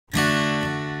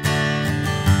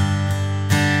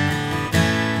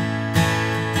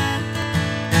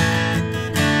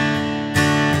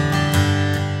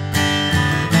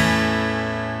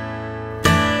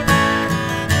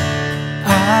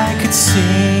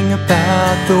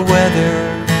about the weather.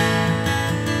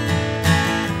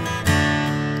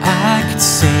 I could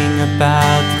sing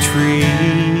about the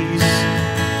trees,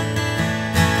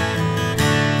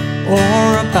 or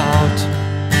about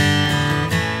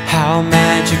how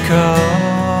magical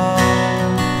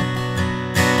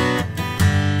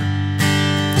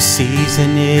the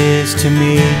season is to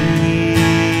me.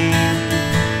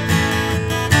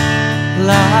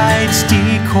 Lights,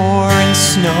 decor, and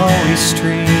snowy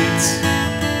streets,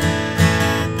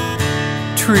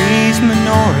 trees,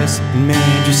 menorahs, and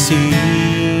manger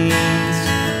seats,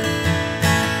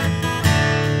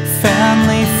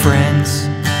 family, friends,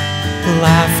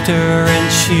 laughter and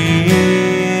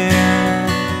cheer.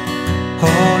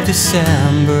 Oh,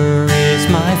 December is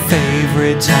my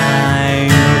favorite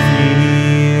time of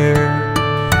year.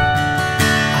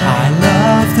 I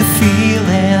love the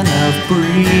feeling of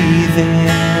breathing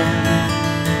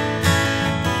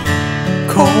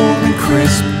cold and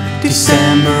crisp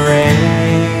December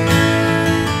air.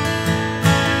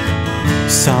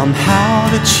 Somehow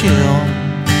the chill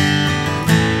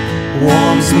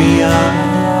warms me up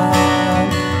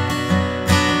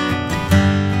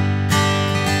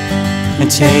and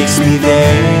takes me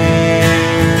there.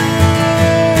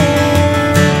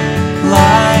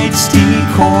 Lights,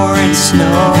 decor, and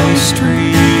snowy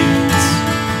streets,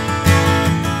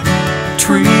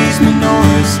 trees,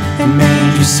 menorahs, and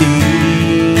manger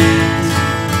seats,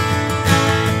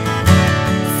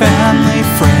 family,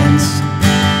 friends,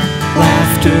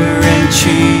 laughter and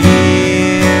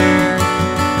cheer.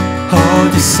 Oh,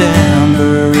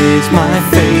 December is my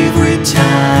favorite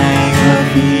time of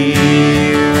year.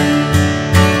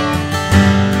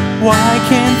 Why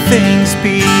can't things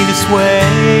be this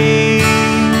way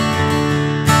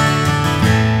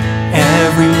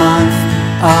every month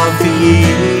of the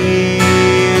year?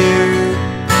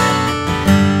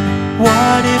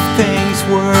 What if things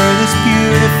were this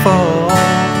beautiful?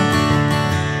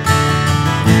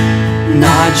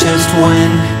 Not just when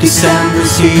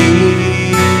December's here.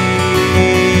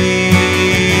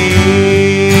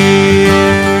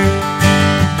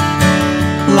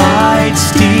 Lights,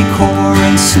 decor,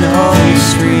 and snowy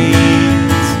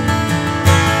streets,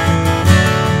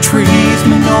 trees,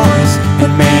 menorahs,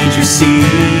 and manger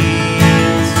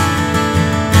seats,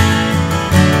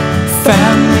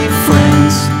 family,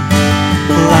 friends,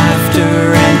 laughter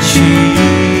and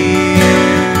cheer.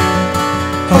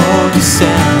 Oh,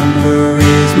 December